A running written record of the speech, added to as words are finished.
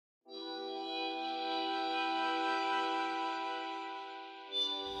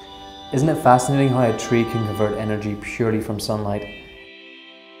Isn't it fascinating how a tree can convert energy purely from sunlight?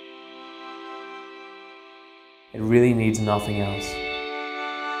 It really needs nothing else.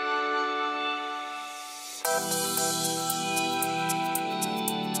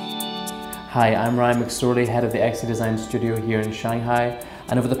 Hi, I'm Ryan McSorley, head of the XE Design Studio here in Shanghai,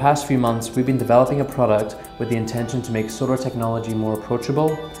 and over the past few months we've been developing a product with the intention to make solar technology more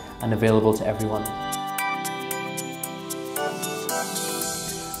approachable and available to everyone.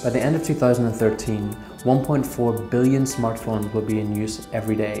 By the end of 2013, 1.4 billion smartphones will be in use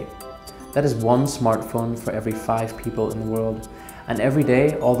every day. That is one smartphone for every 5 people in the world, and every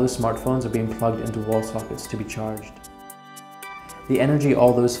day all those smartphones are being plugged into wall sockets to be charged. The energy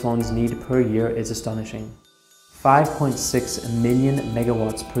all those phones need per year is astonishing. 5.6 million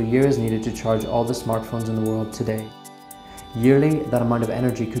megawatts per year is needed to charge all the smartphones in the world today. Yearly, that amount of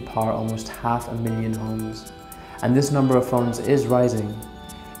energy could power almost 500,000 homes. And this number of phones is rising.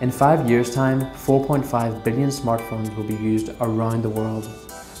 In 5 years' time, 4.5 billion smartphones will be used around the world.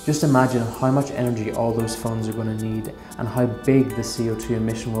 Just imagine how much energy all those phones are going to need and how big the CO2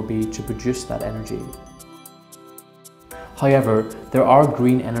 emission will be to produce that energy. However, there are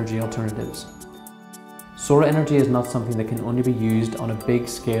green energy alternatives. Solar energy is not something that can only be used on a big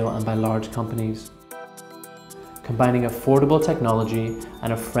scale and by large companies. Combining affordable technology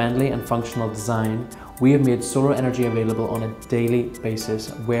and a friendly and functional design, we have made solar energy available on a daily basis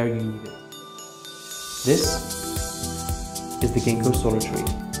where you need it. This is the Ginkgo solar tree.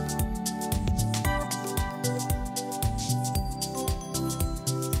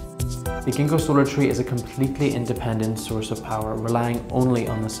 The Ginkgo solar tree is a completely independent source of power, relying only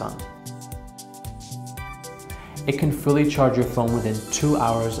on the sun. It can fully charge your phone within 2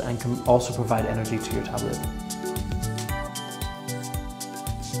 hours and can also provide energy to your tablet.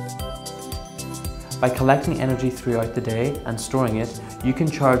 By collecting energy throughout the day and storing it, you can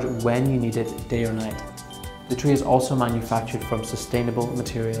charge when you need it, day or night. The tree is also manufactured from sustainable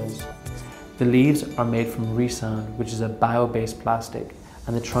materials. The leaves are made from resand, which is a bio-based plastic,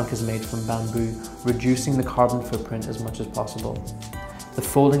 and the trunk is made from bamboo, reducing the carbon footprint as much as possible. The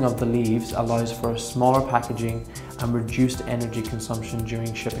folding of the leaves allows for a smaller packaging and reduced energy consumption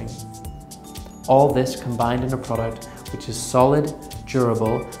during shipping. All this combined in a product which is solid,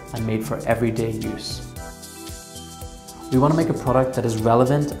 durable, and made for everyday use. We want to make a product that is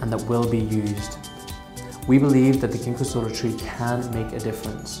relevant and that will be used. We believe that the Ginkgo solar tree can make a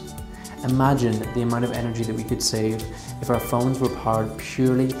difference. Imagine the amount of energy that we could save if our phones were powered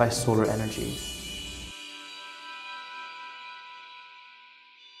purely by solar energy.